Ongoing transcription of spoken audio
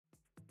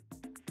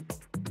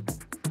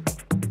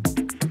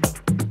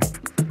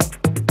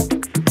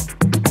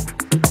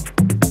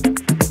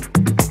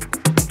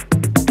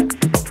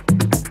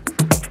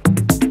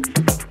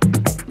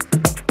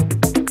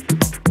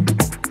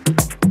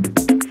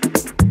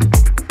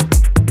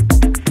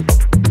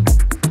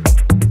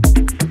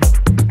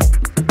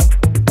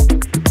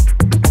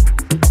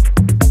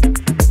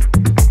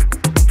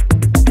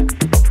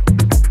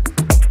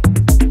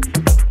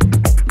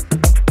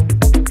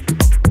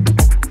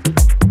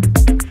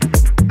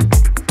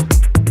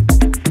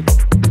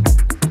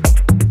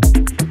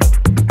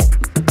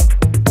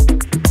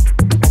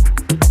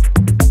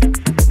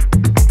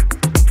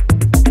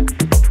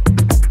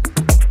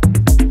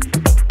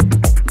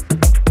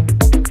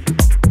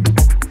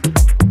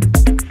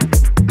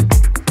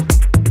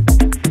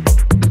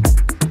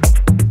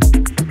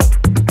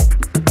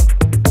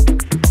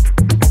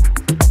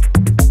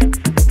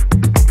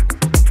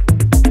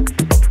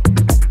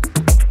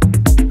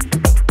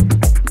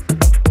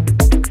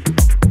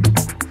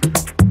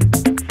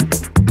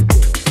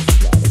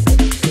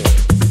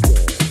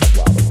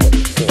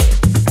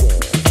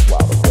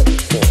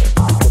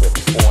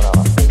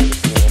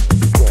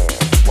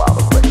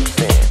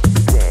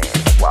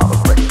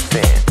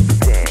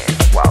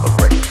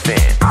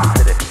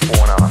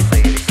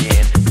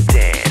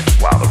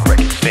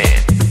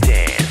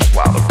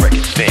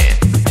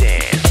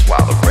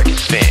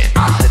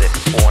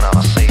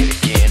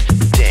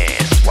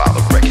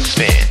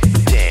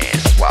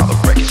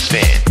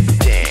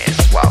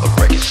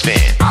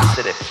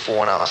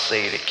before and I'll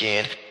say it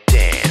again.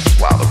 Dance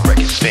while the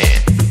record spin.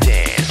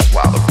 Dance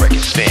while the record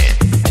spin.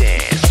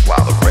 Dance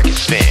while the record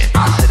spin.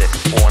 I said it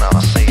before and I'll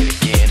say it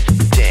again.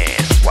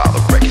 Dance while the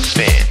record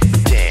spin.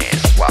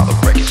 Dance while the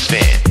record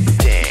spin.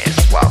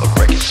 Dance while the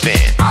record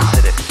spin. I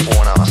said it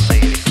before and I'll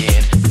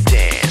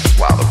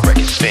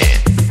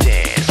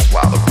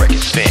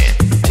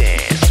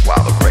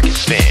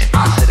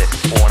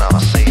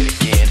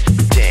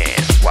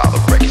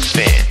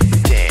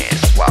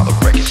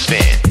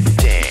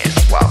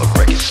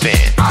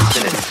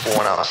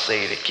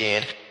say it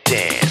again.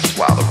 Dance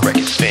while the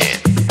record spin.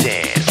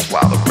 Dance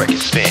while the record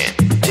spin.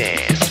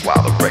 Dance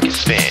while the record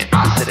spin.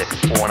 I said it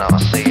before and I'll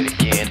say it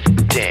again.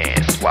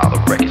 Dance while the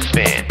record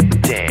spin.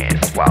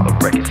 Dance while the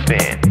record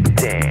spin.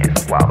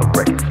 Dance while the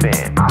record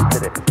spin. I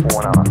said it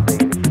before and I'll say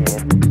it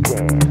again.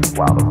 Dance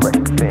while the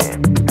record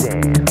spin.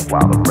 Dance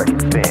while the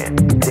record spin.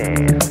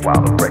 Dance while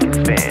the record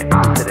spin. I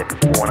said it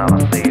before and I'll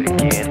say it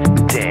again.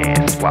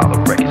 Dance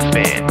while the record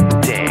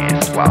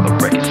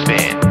spin.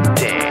 Dance while the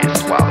record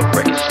spin. Dance while the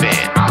record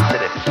spin. I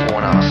said it before and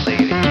I'll say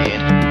it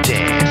again.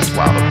 Dance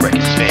while the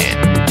record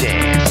spin.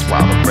 Dance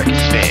while the record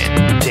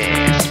spin.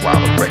 Dance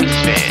while the record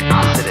spin.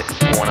 I said it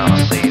before and I'll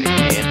say it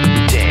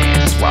again.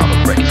 Dance while the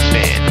record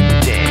spin.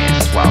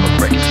 Dance while the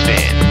record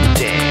spin.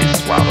 Dance while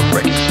the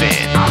record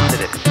spin. I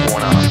said it before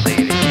and I'll say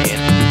it again.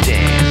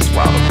 Dance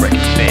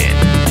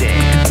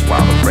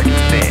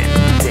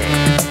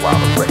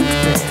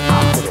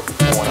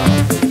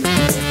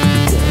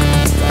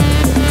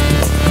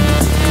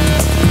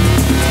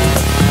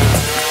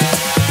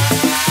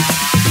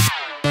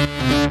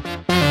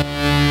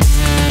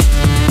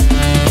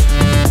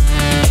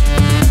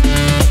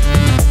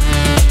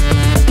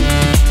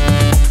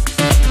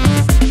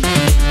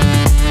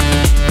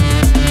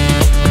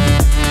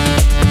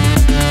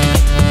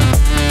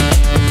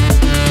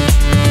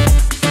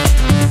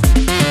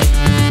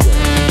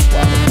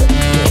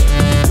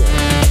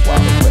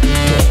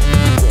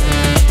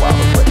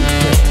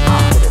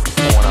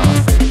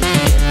the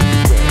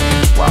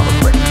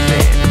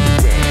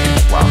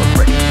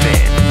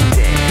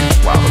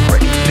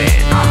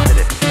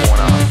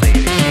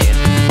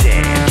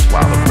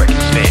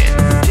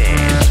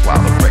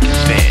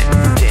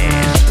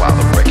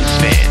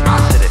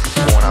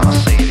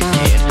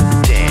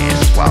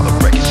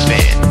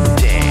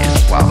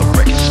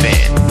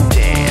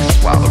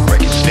spin.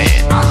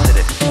 Dance while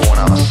the record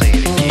spin.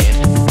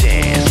 Dance while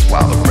the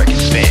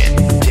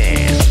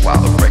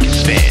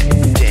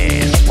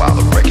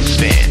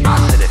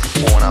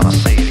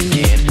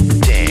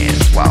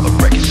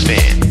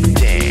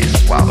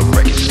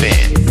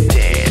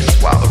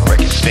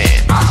record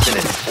spin. I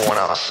said it before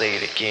and I'll say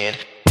it again.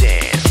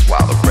 Dance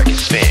while the record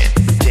spin.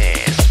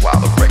 Dance while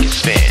the record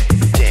spin.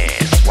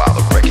 Dance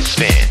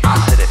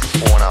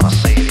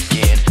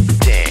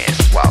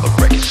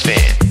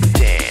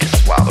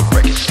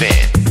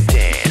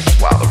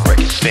while the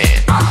record spin.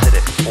 I said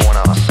it before and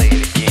I'll say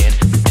it again.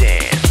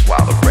 Dance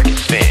while the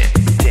record spin.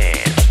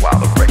 Dance while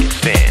the record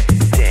spin.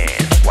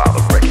 Dance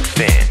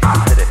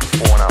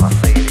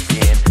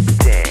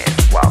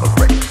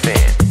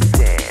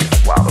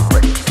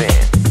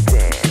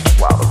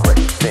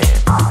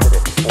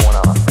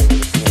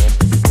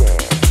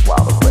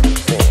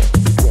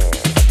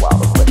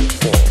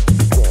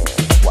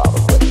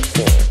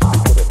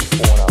the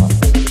record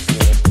spin. I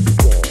said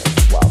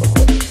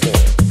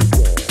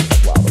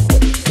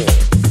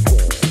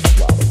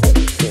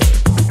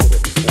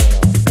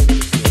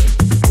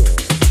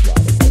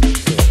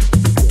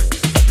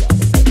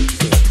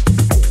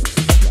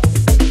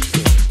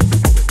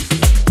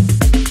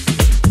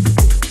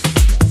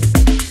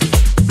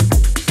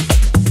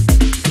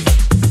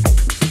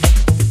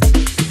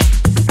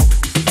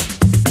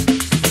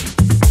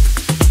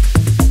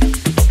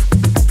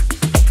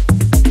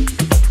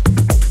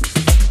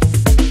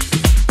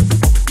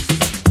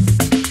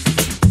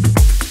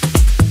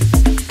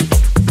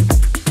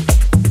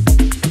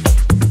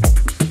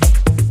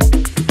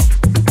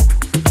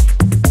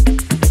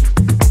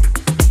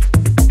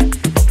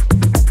before and I'll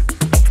say it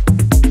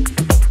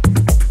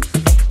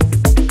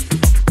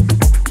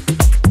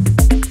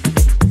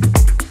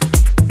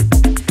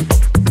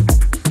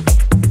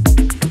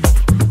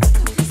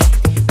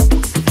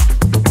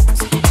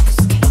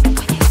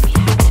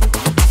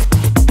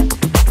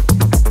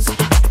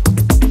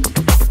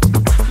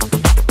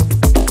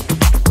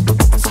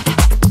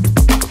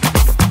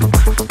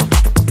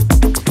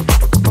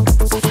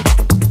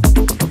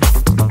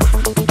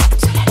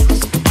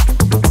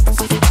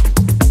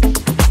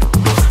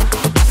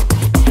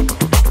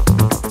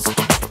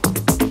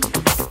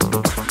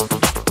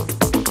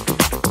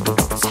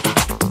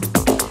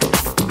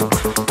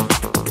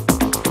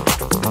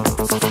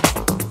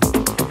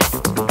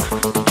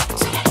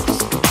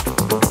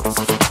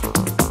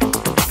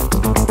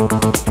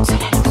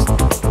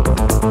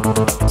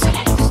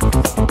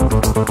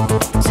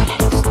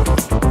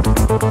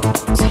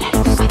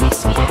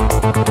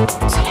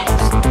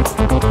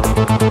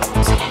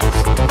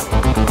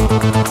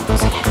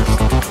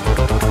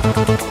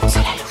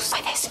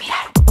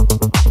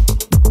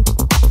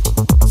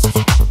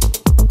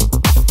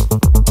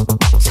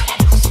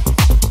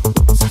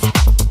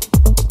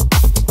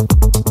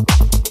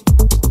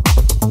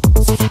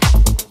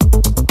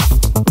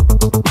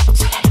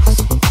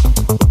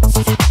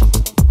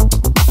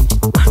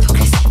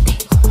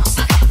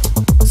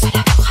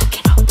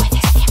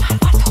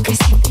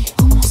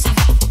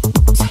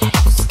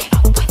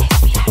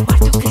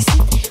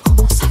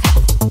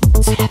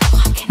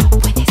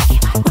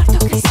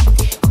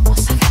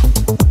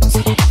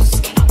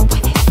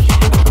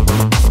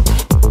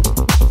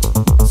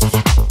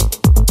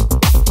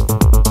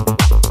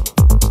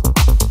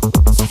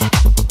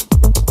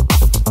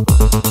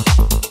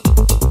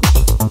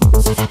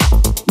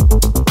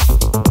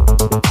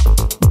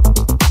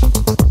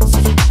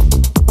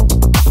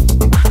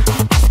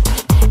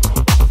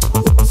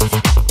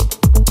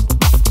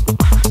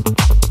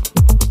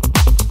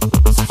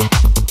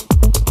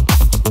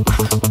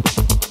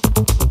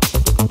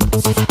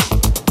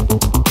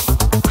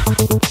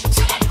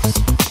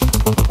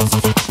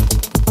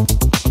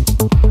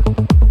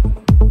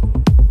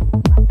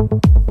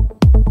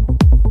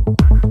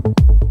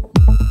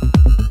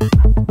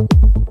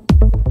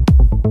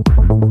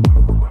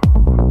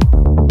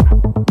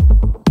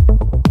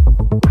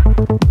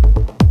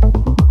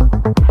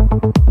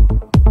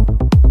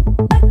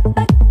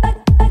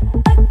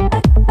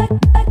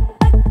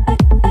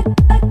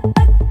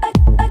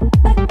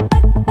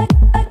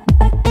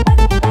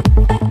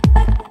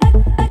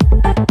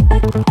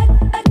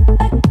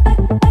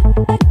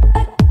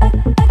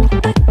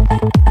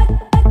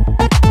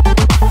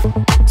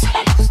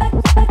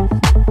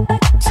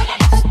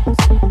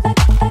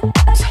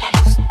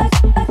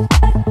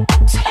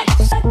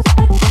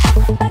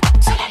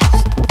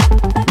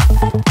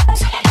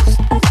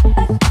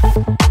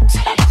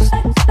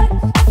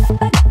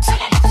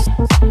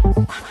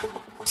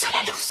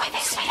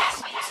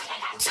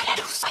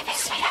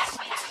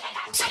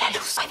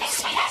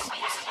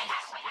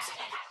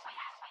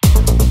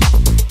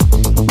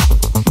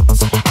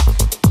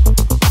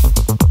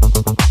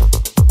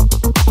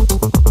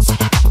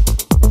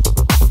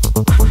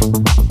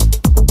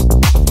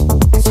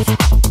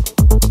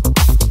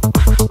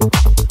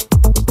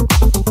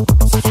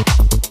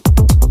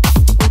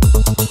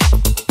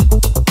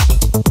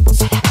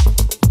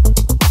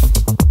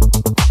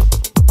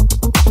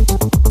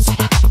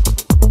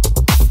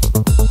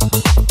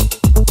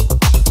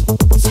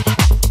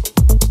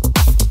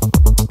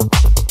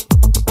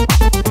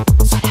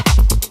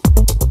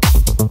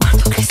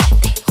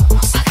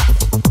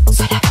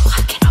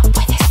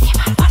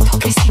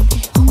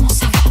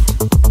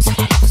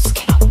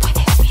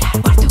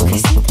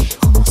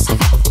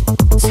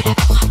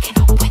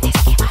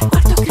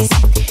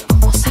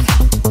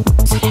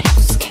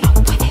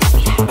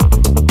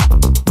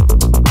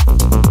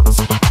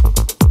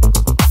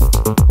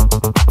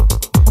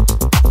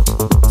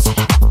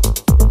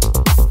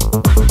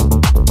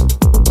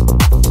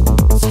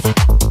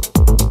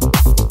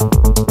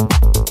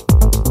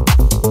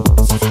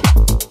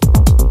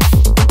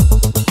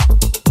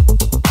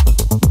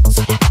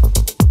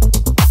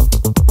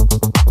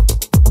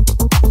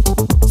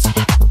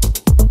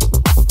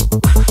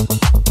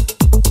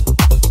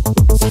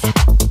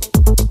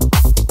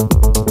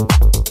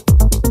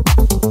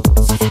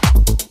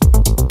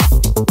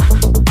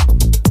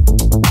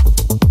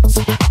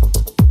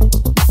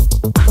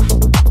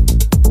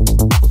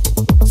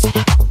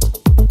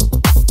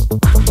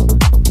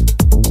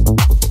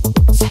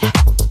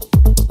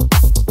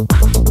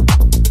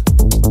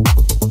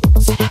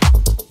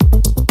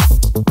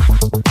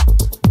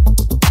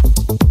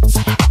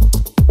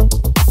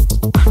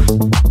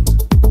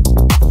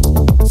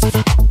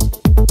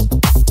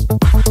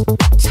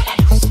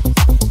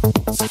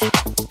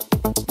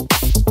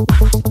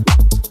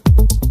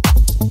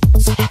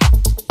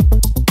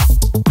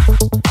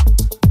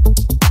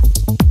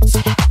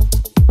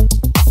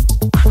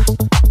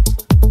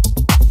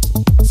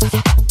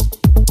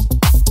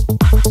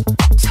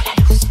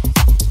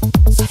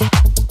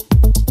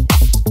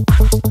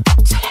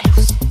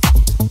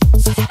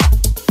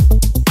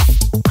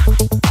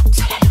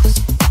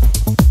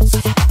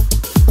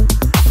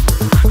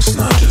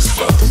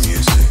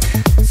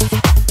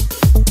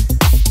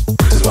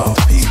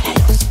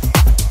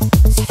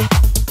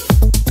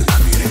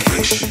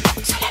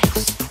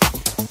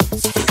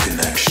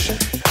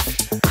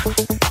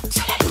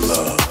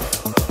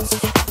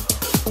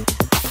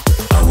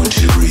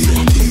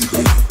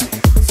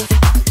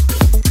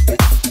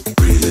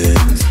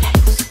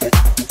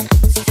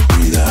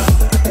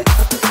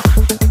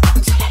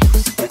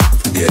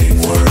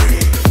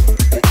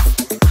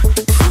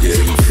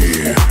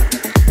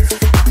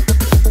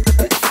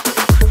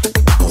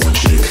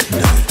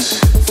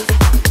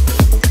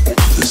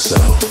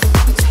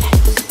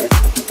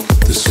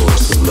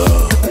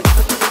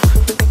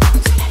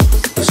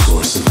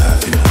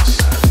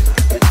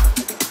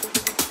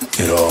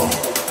It all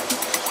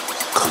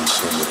comes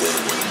from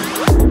within.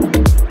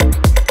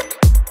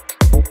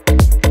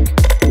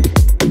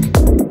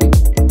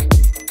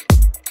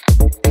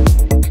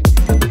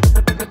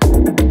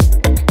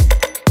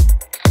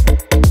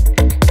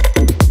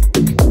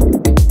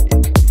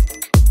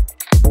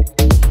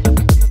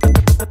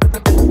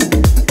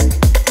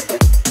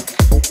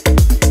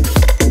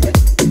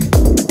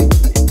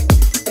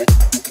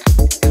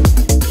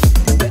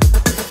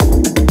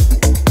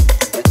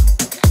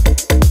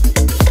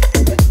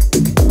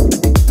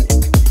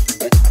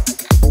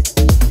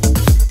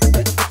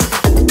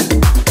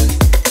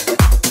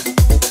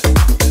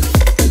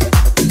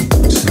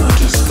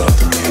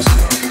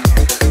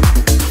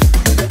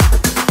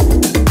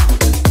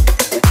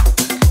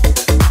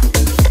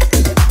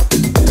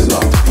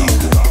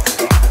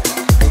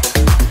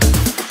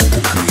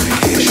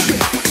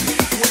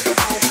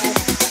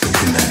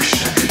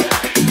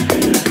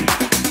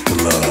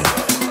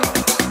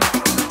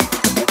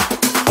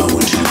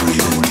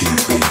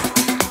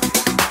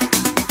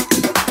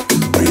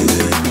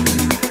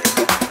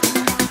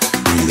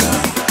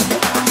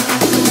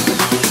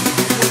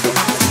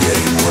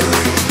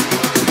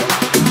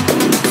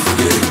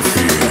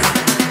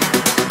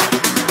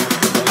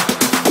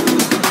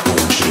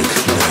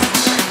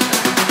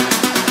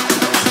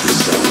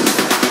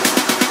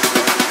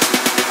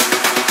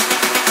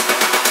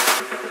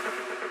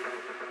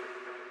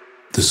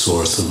 The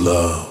source of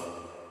love,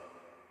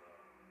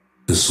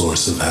 the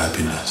source of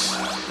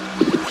happiness.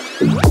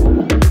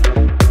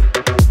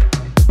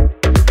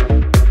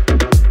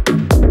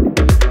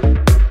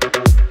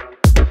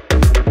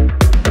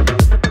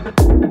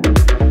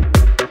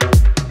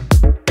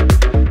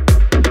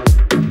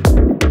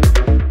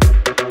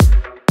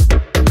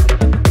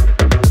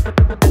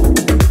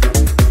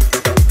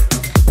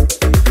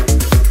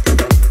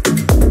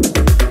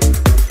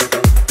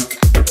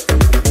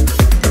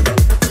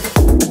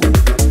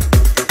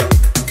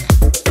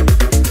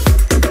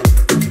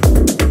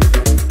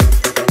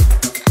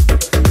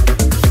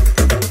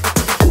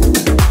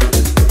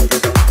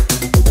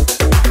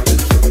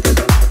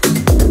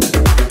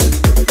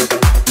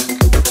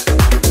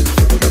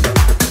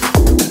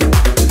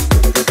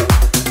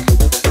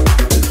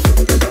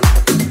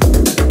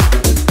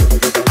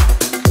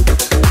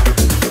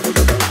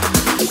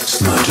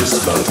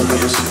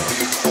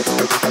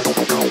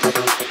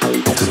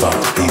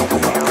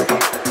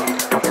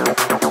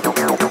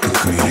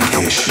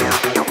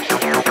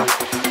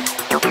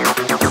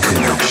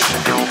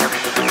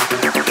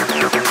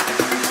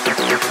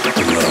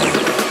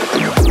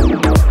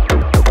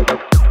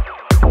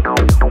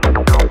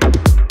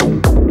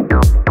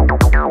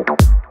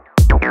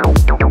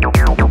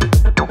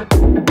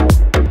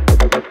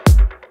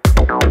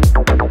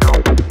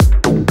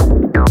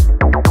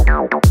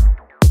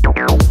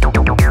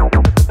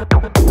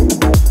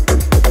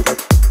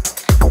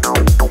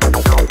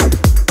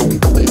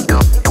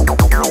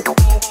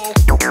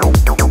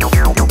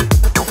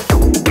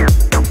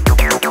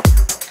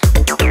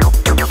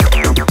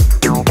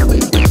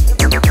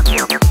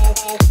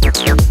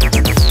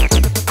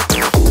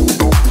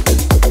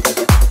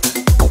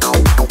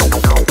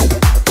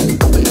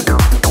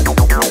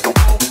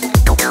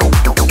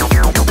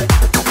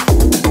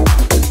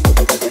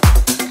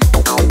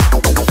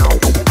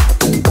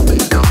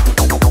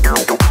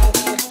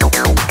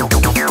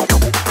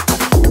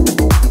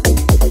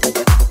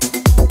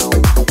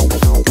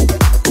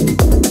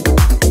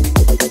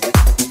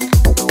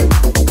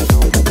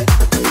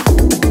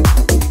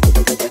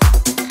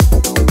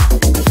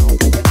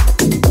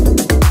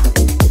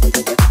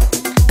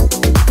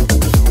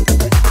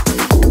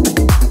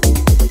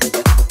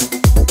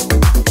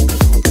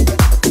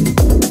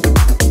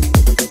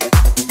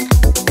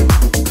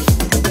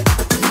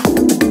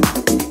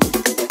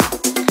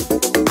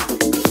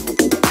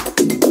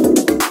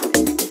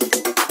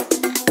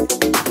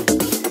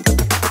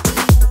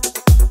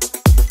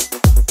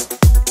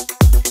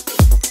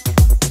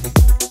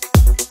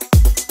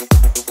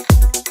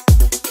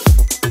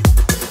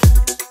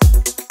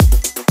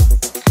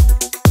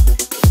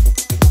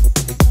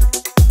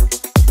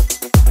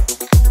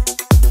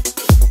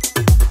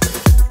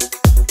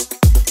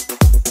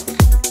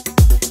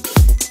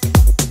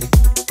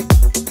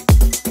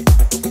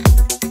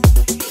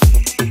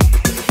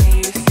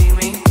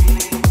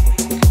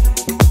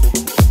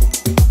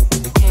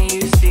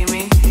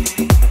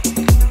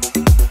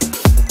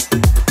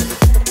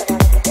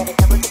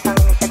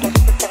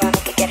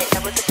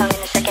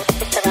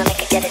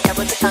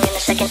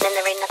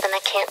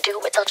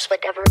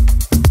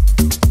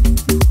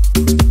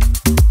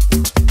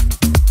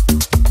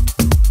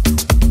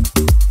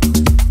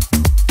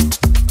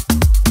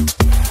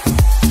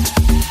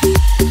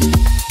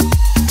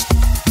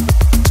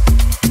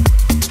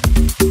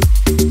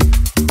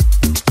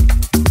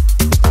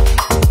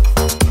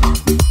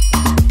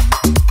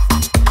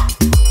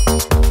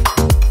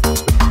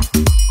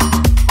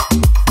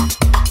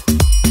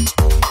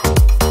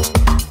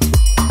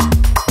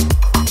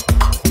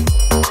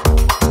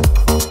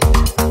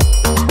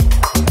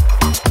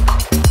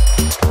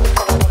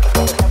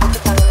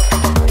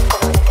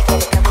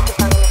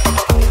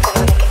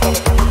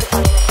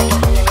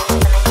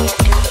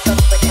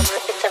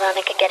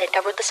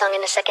 song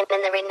in a second,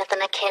 and there ain't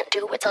nothing I can't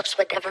do. It's all just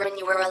whatever, and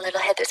you were a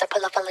little headers. I pull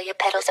off all of your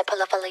pedals, I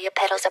pull off all of your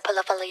pedals, I pull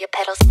off all of your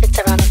pedals. It's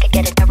ironic, I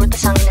get it. I wrote the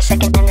song in a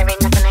second, and there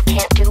ain't nothing I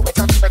can't do. It's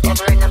all just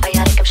whatever, and I'm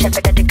biotic. I'm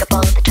shepherd, I dig up all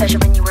of the treasure,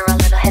 and you were a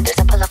little headers.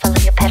 I pull off all of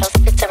your pedals.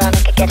 It's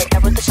ironic, I get it.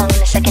 I wrote the song in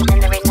a second, and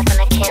there ain't nothing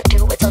I can't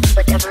do. It's all just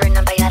whatever, and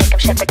I'm biotic.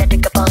 I'm shepherd, I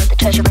dig up all of the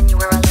treasure, and you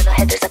were a little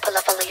headers. I pull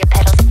off all of your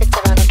pedals. It's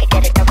ironic, I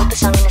get it. I wrote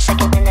the song in a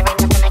second, and there ain't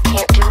nothing I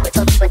can't do.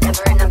 It's all just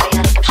whatever, and I'm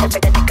biotic. I'm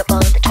shepherd, I dig up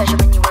all of the treasure,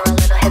 and you were a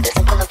little headers.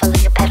 I pull off all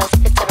of your pedals.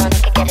 It's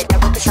ironic, I get it. I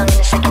wrote the song in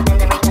a second, and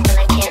there ain't nothing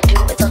I can't do.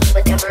 It's all just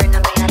whatever, and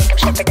I'm biotic. I'm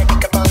shepherd, I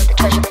dig up all of the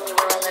treasure, and you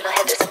were a little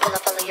headers. I pull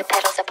off all of your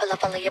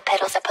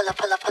pedals. I pull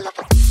off all of your pedals. I pull off.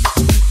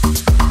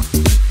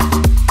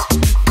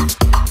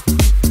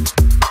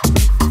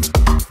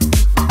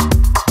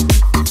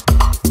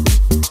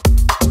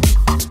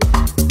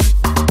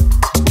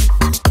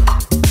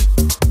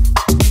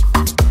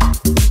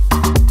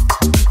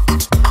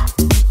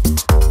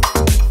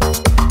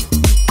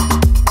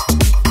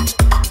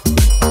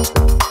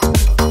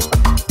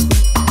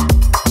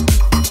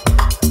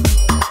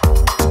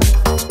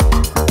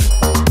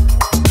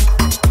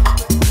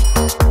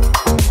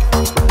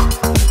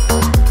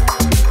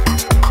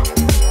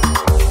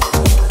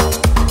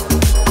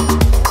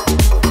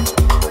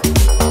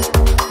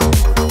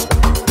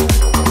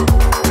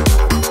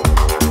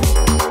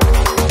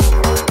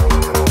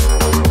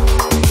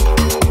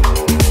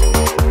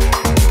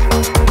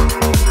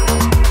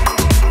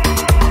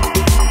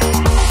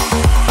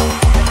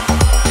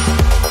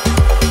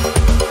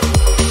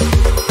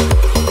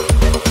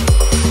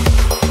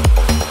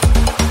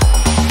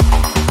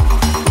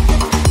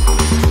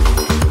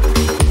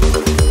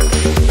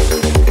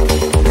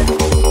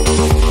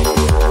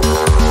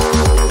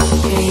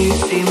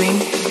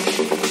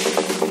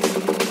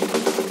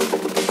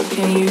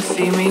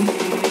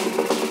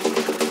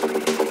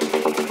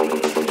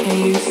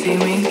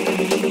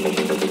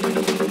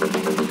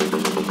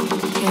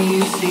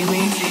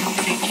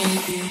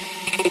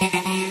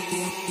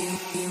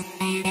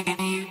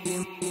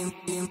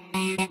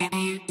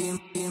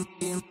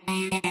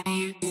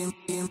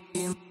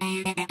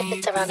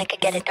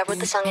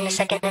 Song in a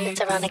second, and it's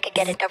ironic, I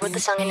get it. I wrote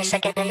the song in a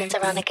second, and it's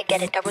ironic, I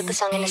get it. I wrote the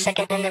song in a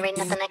second, and there ain't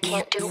nothing I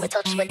can't do. It's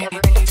all just whatever,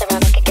 and it's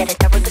ironic, I get it.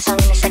 I wrote the song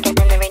in a second,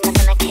 and there ain't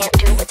nothing I can't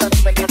do. It's all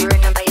just whatever,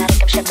 and I'm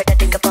biotic. I'm shepherd, I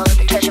dig up all of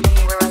the treasure, when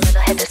you were a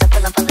little headers. I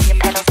pull off all of your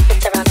pedals.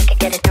 It's ironic, I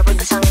get it. I wrote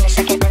the song in a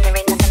second, and there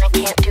ain't nothing I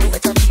can't do.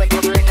 It's all just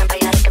whatever, and I'm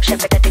biotic. I'm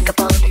shepherd, I dig up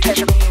all of the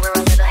treasure, when you were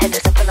a little headers.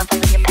 I pull off all of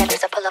your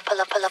pedals.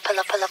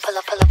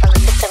 I pull off.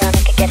 It's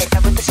ironic, I get it. I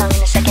wrote the song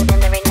in a second,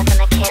 and there ain't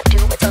nothing I can't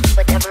do. It's all just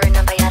whatever, and I'm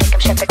biotic. I'm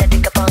shepherd, I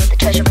dig up all of the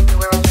treasure, when you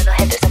were a little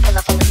headers. I pull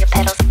off all of your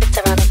pedals. It's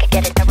ironic, I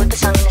get it. I wrote the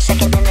song in a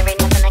second, and there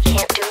ain't nothing I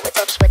can't do. It's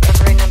all just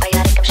whatever, and I'm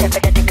biotic. I'm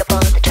shepherd, I dig up all of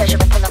the treasure.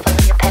 I pull off all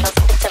of your pedals.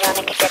 It's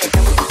ironic,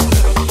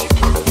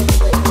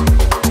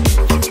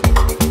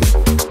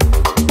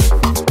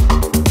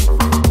 I get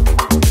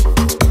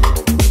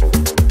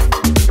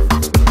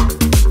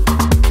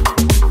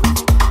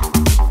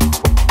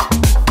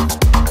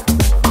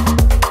it. I wrote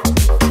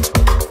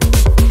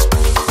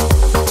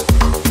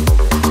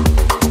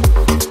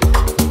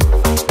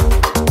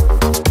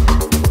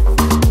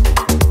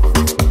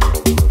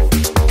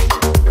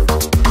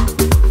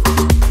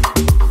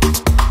song in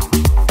a second,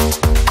 and there ain't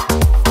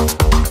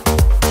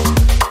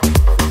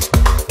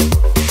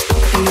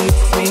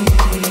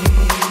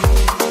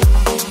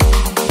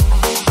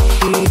nothing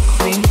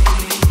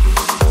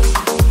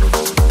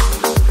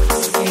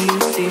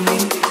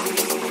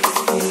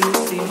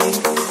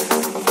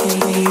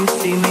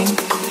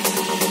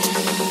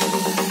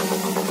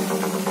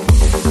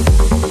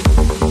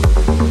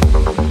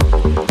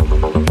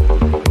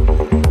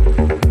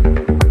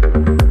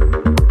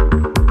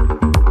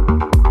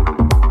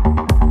I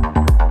can't do.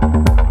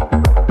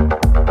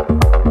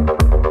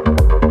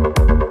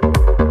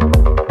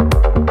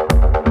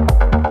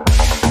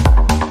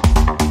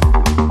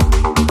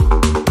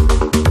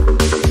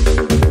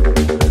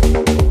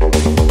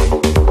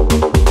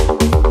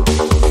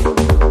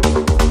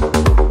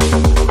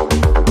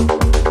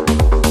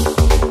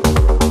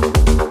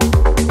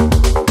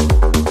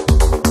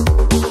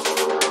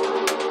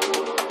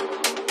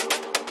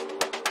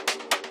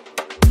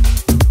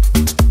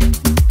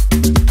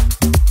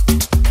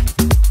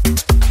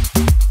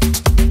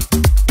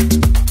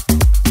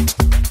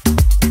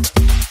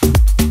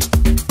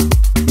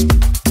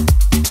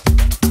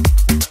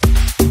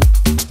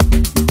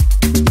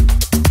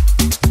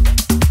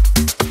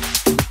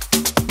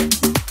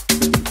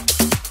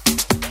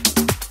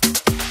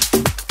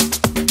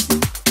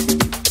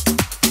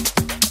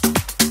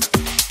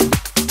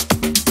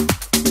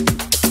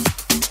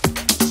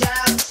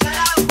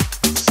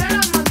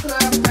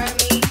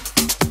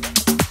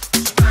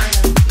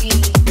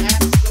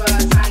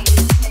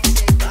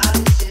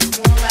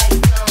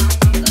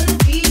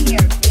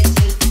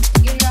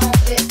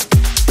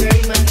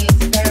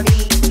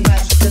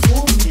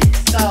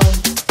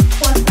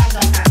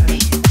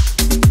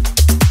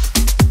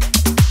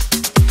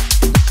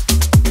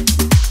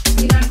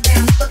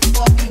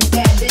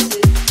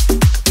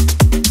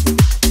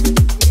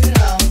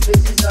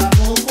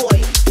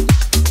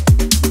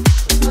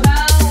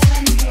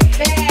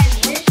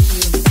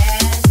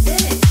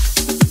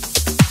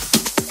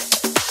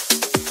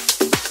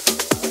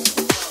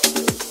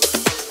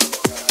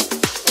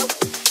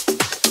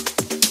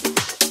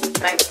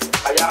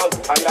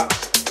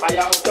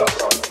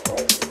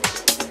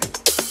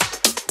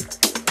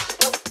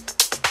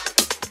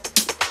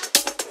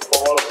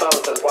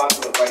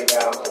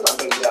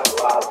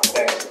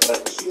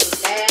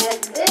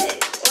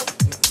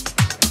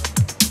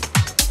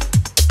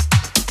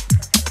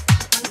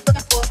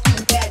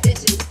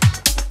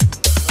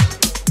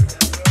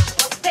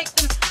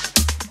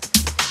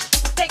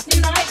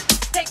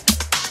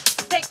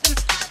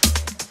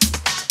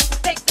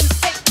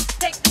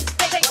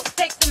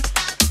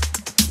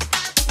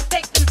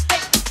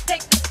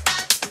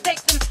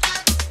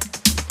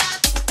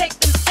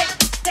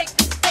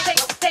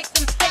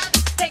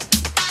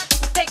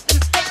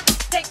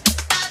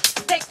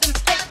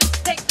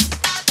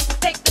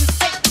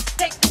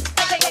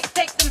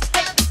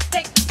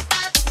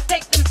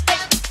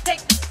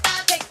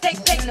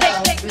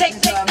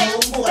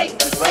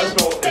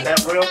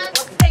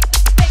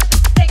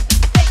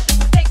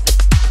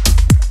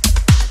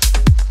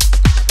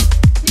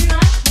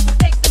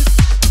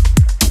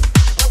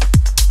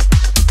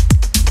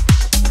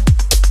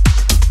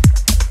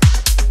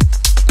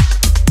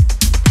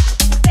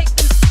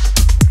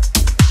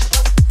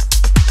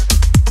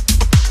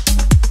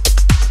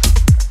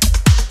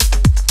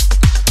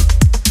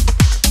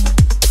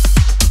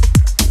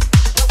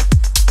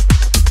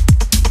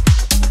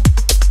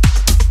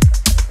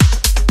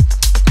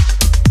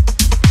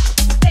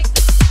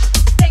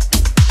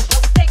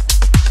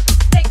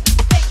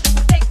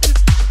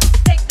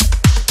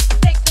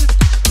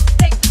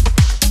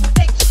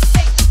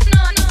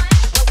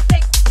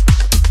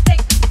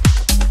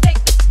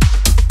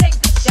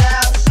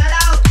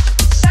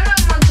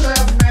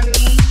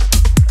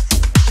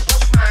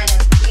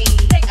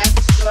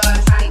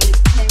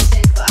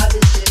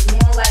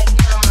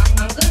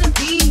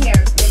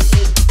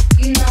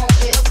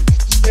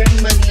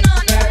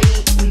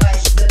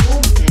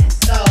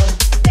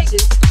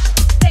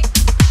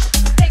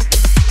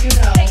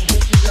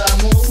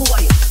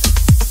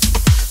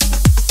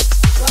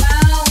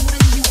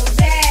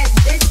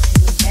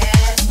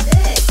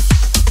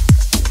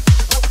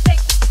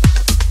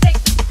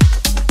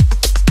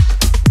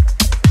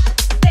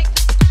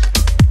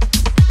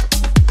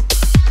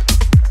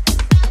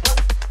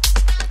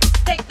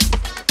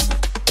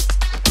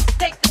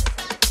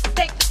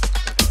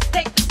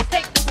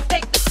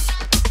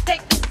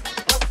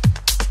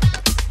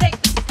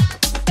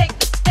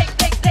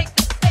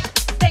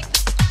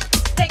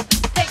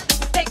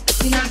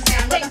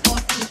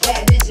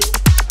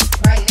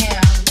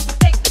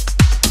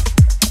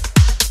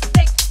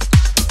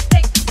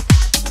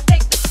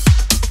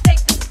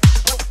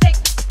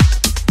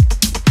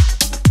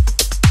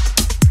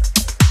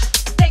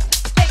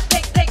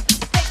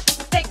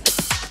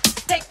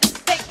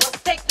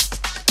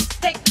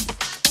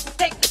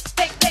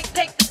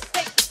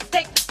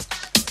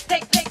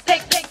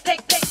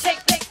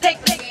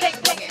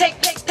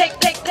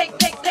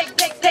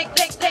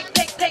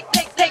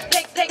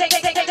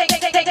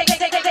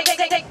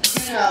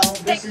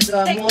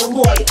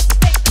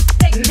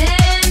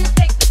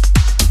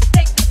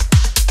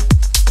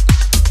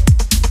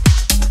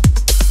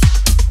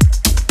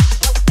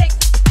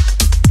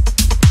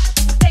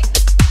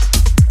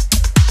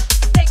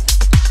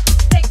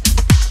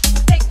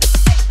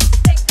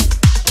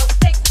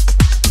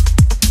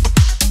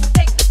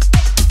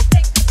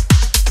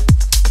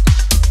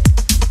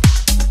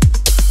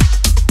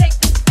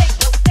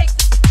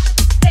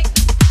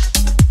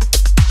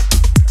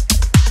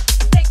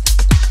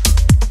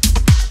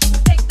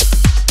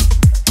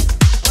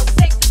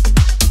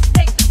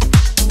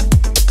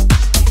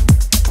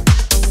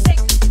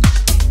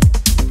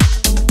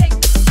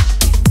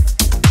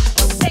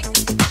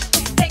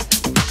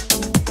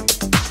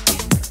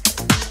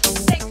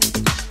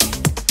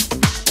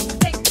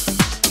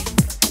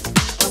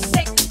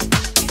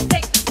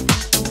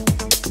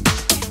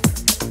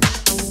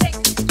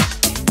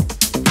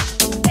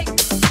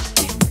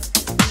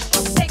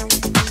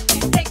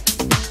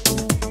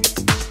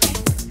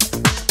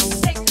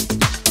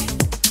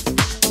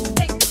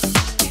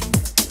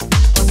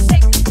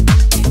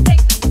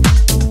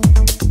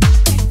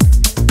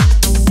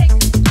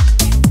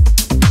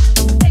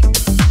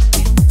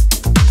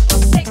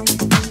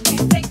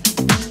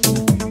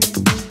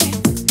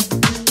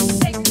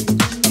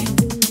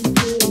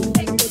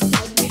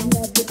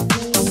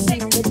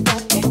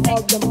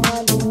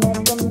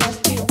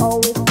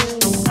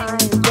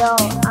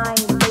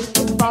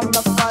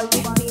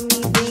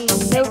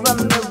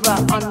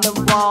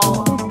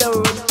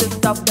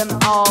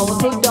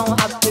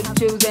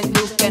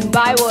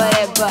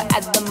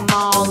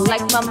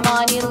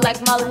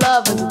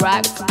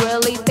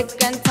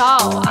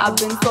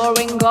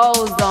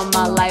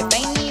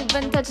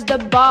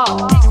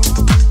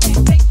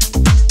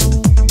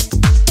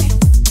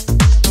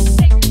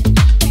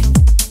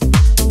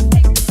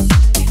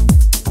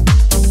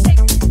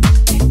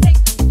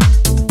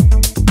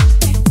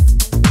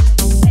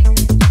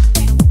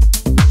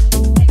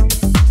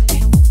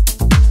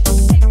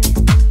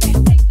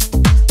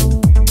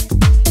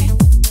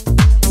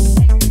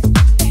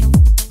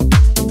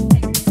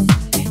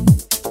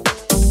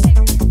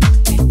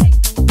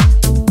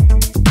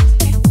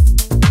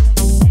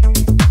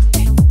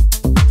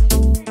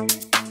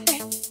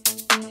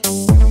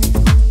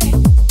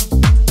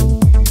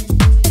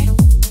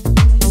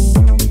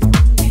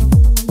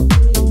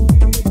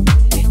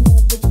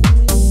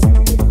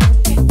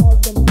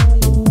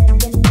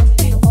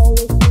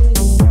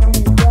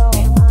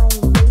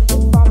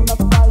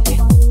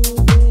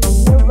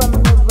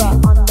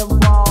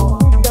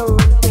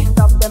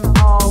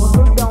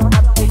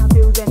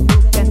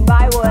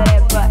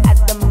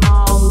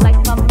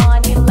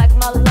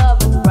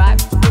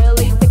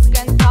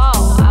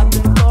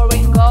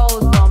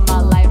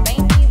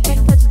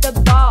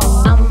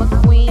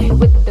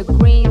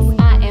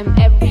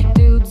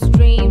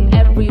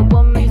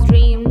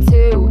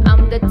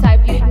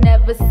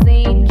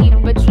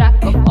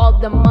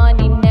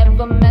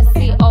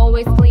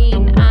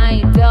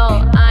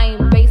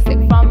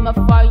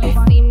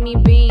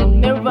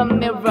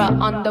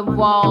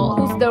 wall.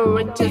 Who's the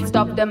richest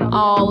of them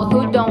all?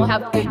 Who don't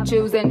have to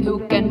choose and who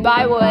can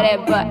buy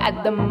whatever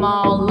at the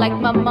mall? Like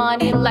my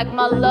money, like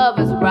my love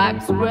is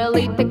racks,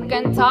 really thick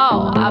and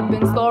tall. I've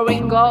been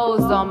scoring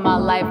goals all my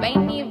life,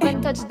 ain't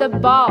even touched the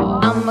ball.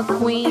 I'm a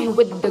queen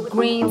with the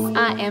greens,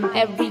 I am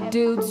every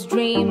dude's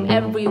dream,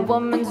 every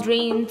woman's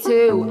dream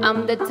too.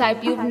 I'm the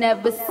type you've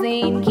never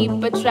seen, keep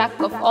a track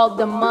of all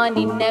the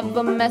money,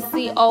 never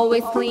messy,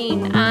 always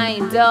clean. I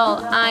ain't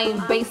dull, I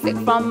ain't basic,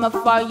 from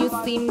afar you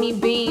see me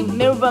beam.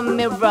 Mirror,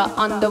 mirror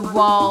on the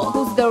wall,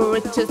 who's the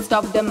richest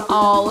of them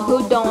all?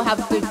 Who don't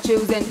have to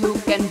choose and who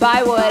can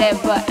buy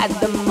whatever at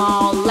the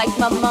mall? Like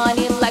my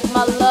money, like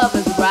my love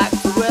is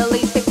racks, really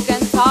thick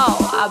and tall.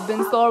 I've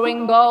been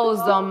scoring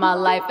goals all my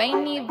life,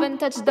 ain't even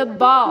touched the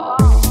ball.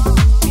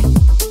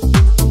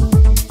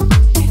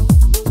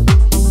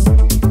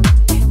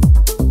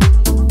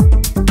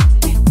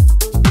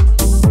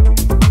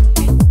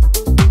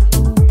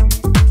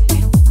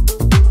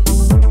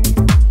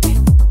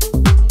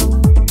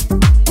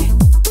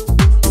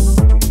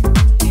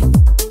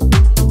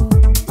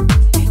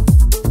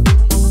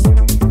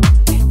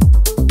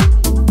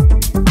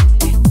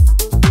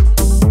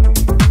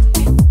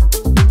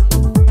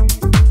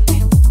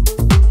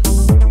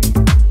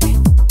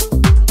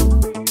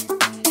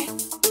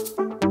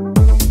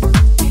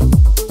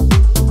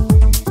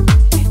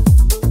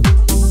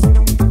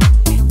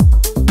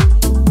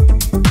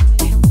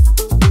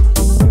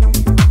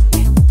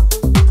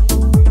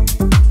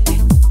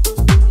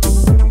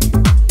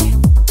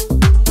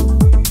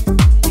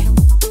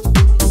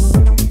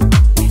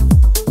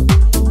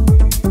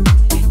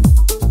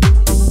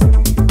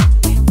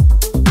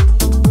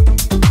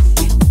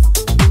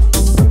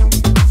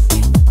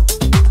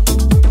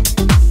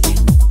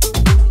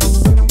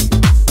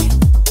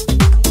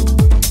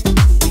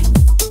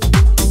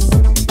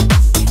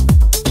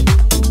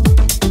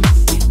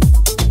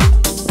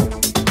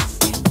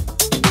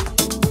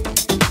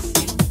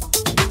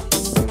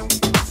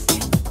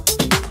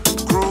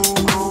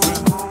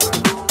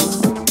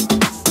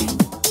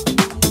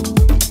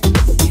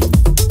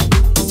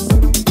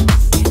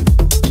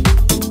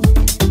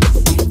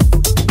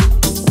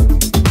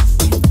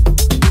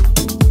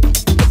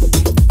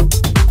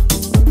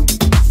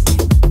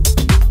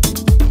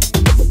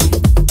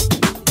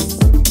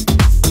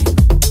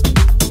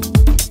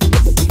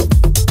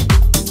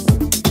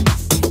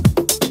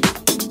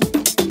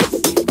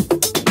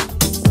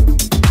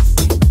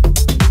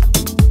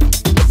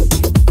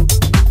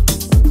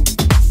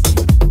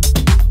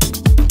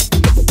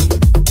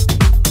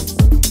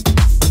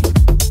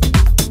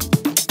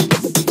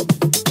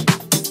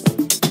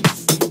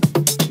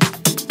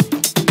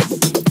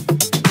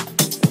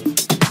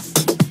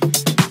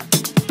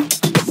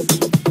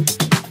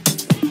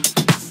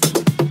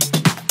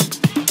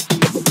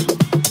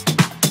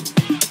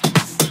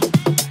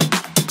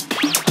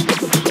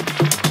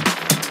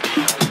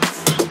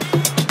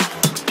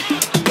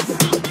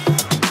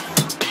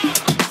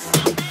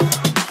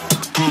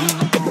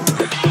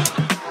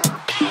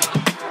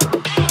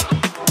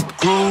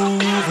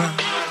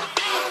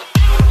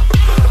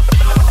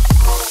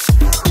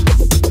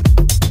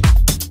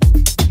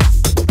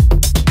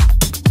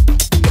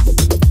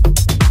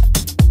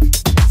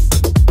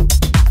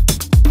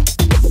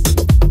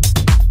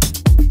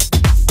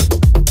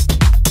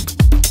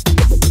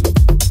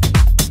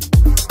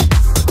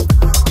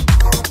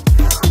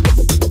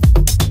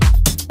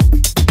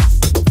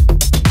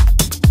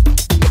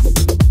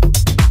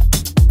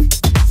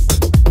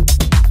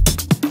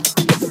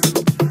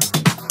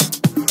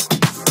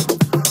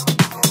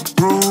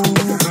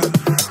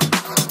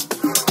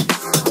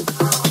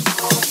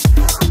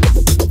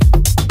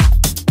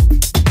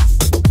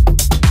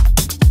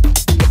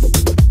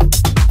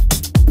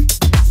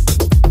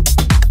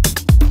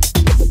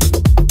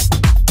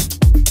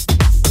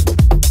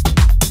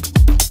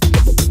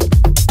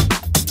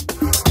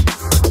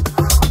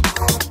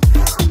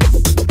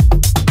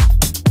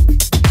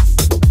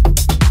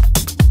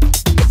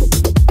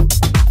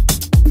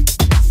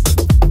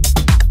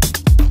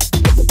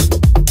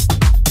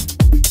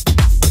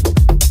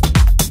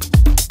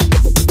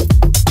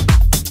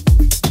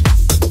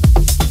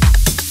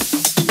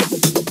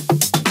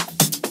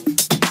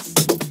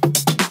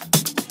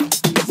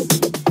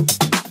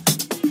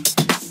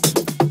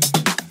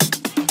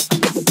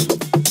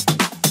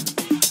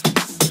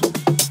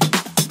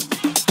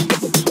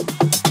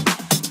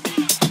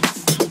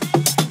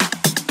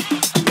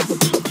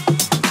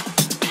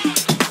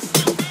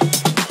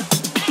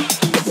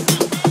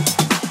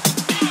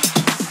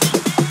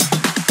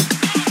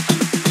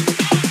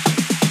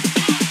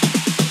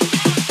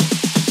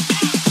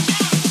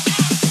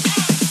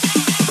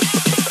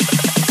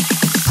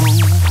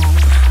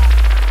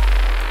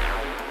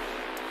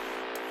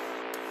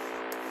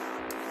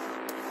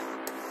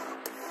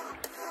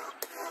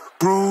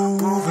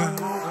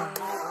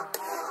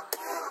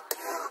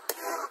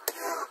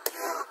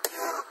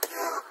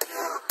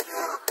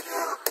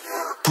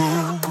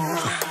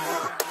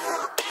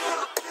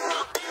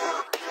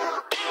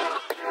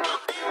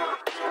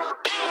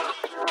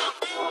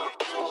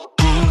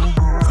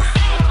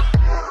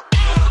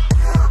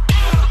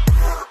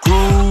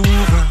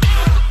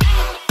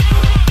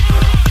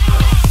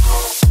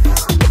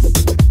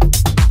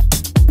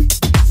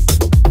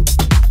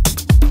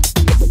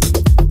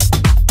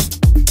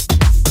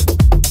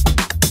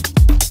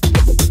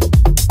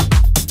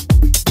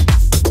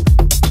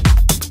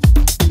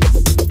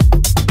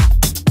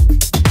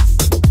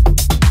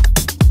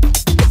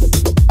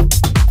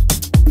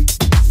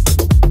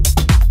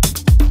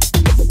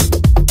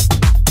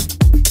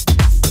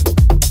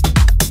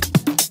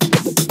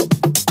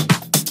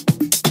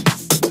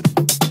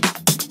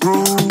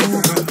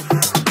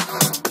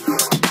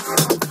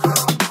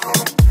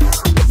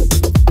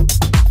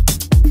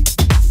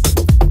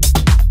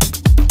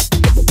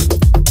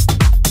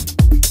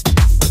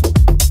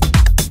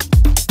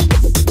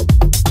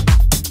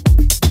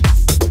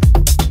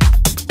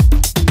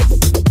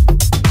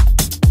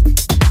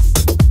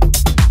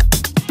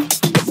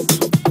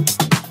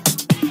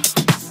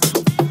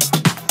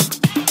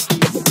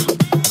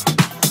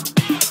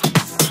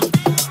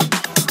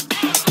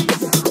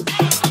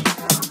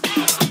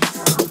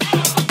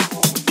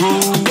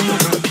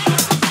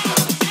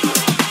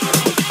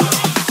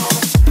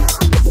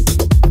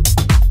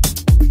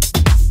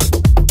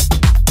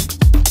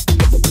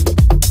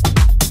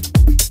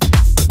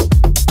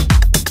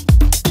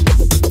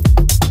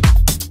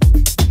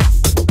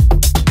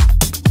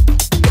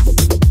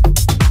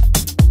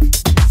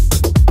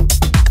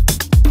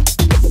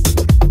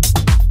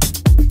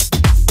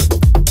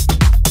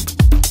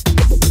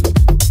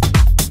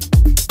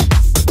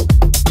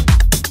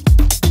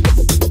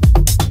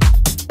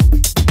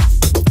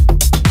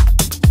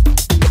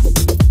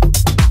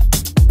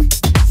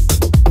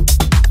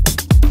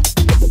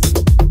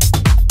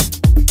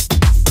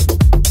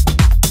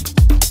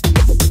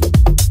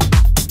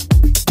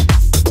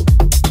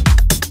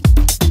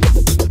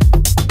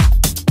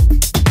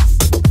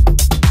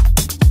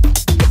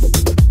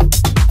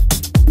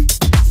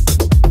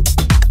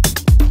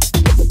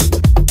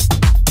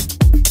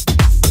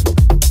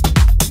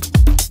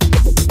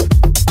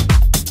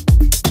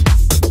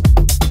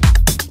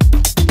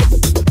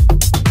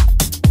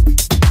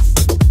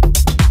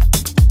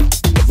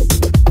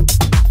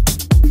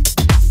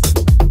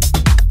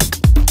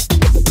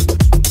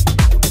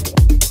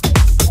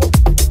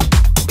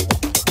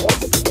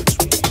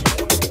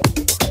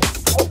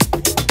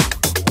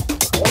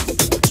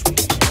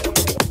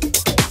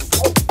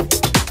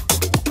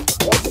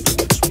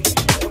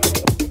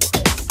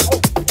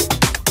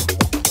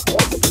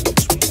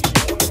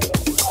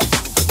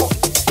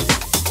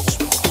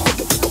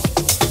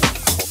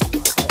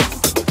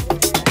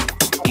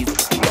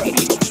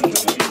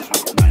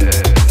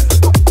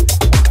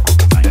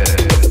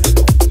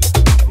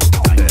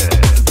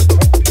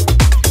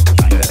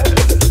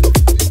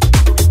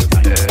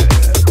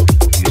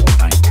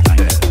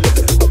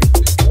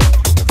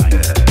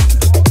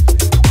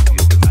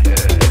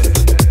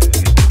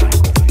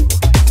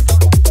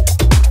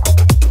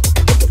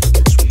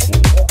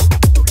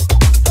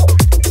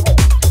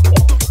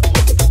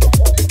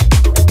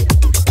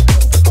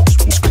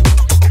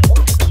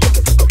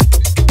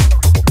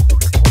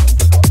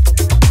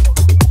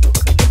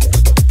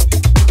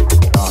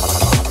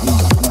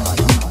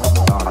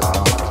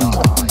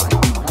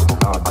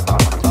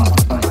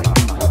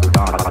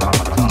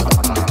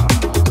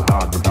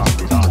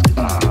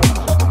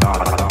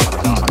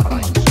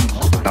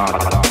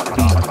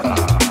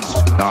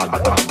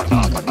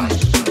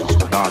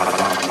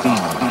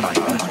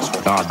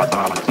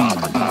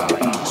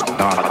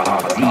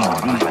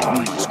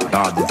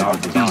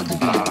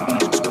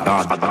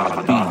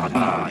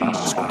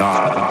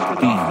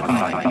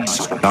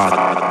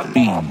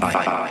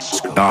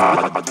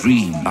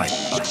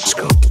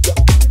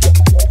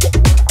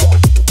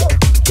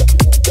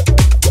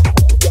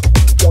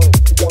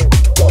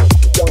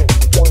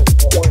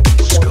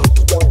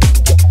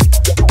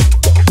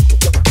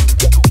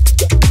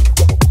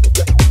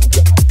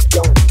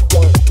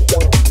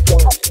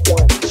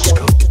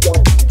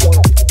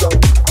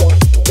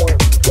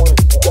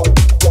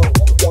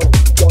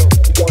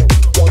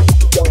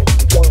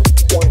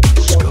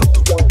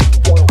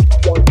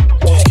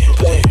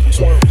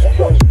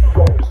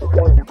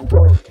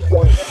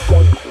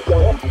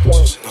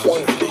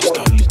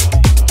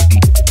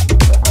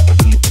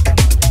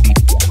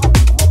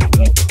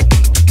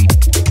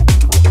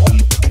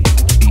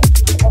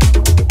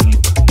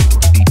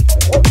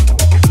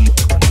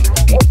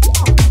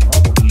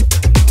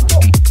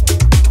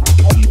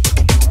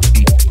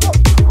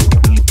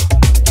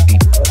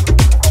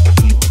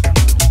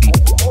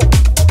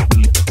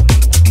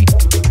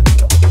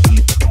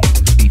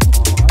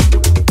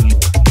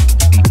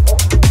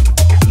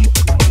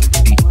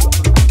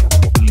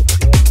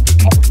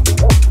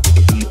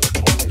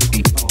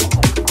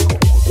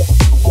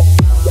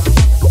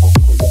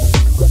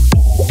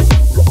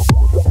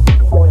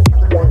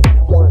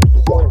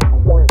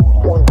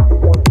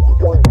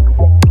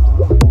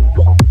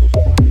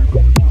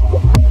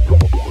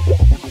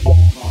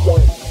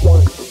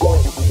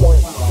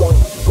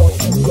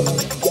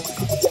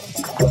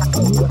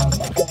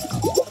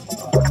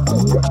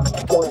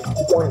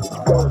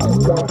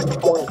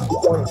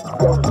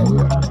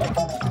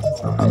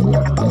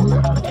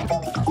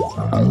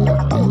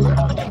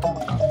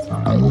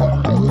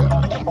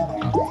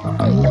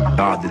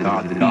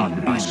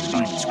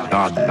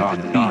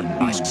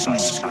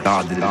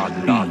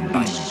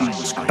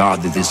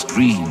 God of this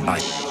dream,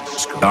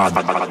 God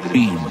of the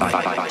dream,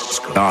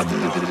 God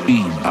of the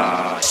dream,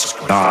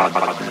 God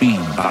of the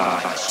dream,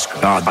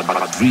 God of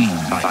the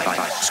dream.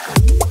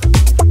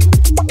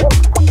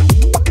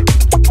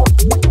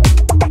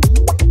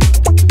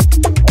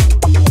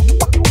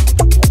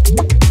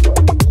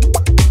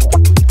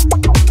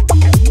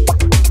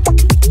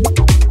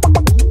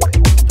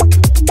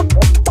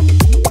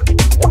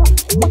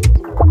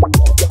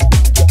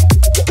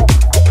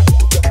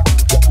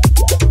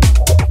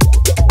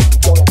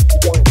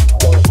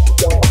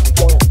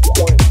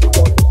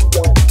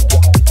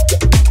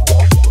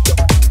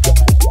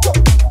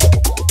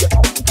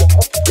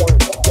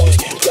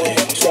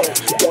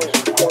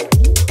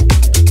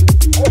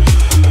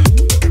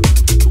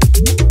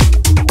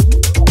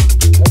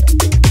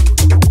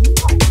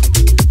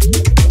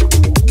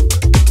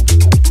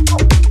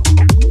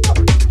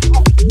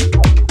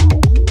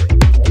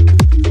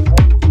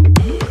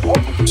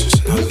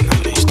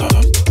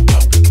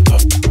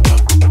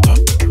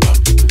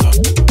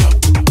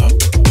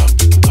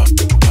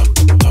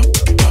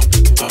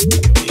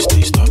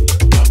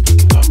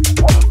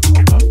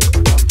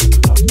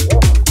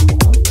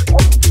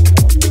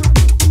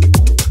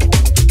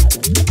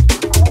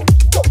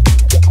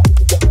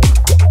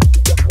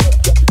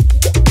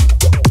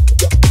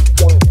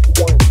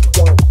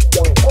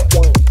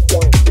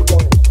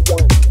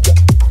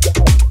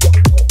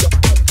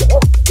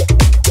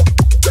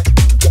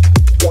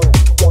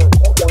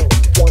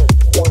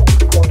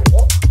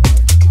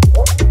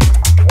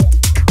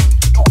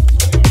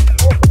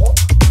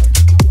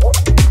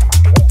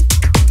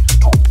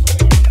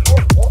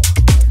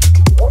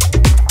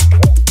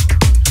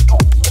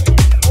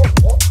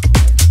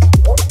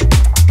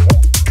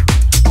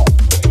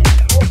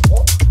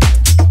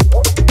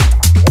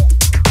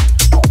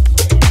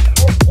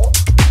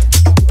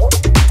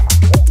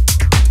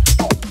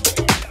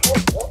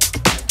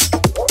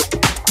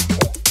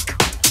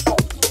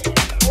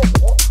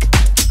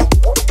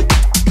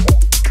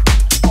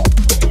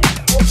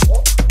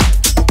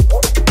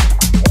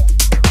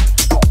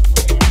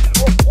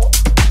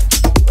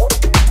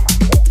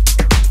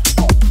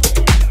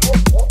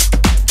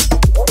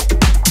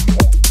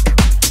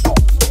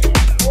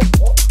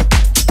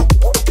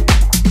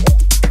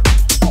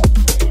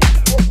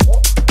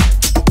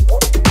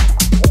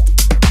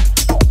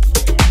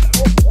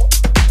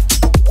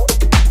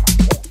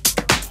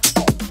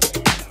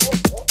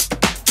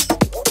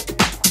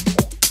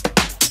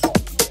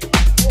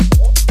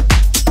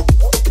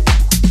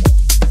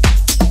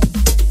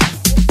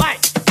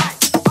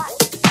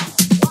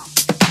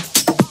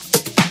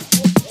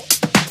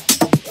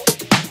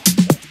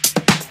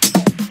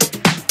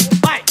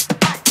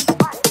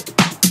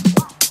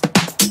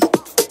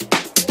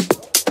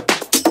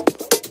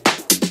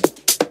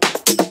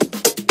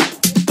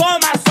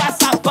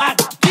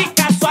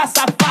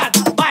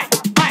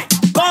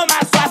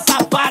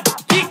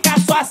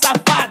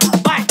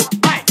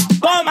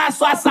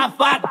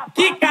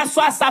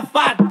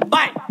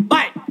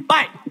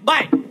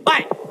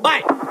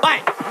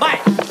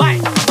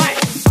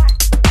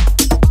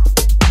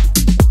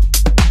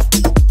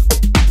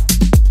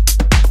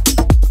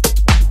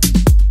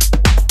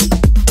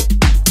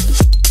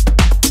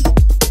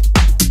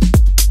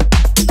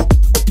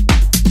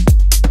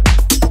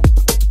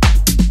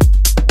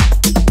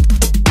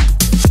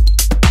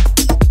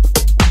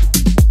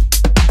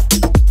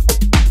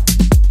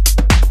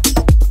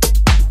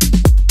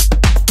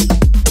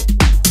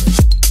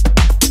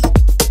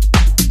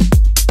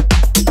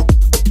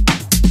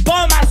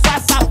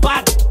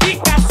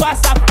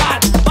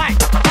 safada, vai,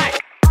 vai.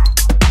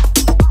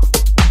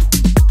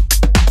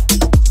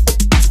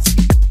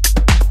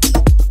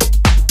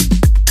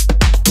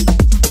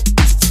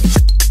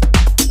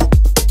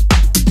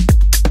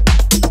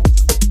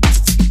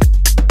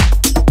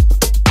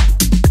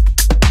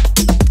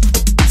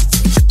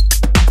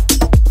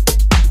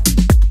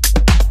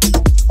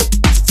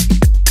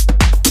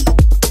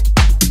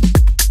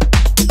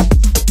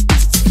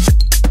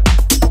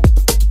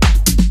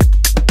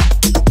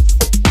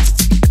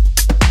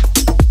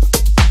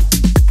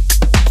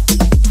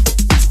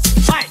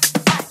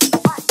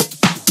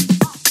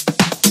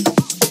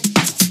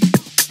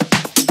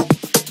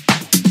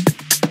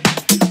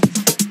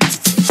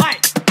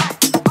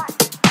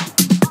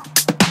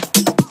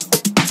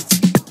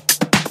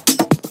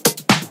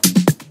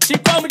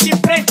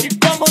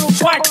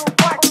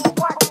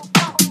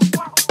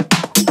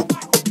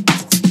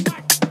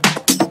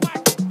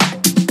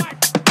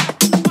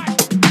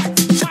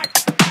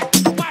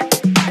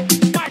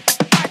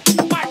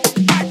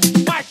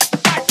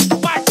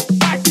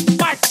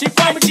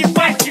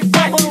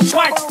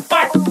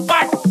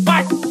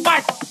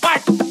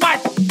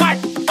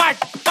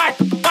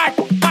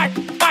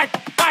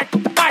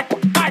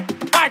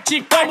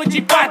 Te como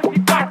de quatro,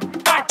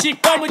 te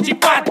como de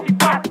quatro,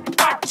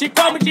 te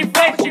como de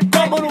frente, te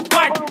como no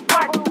quarto.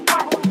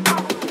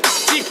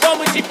 Te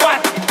como de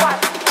quatro,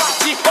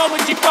 te como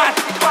de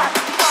quatro,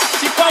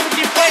 te como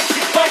de frente,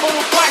 te como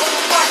no quarto.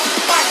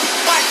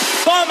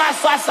 Toma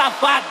sua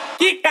safada,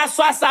 quica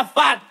sua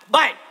safada,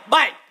 vai,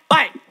 vai,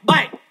 vai,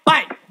 vai,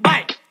 vai,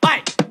 vai,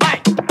 vai,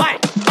 vai, vai,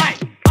 vai.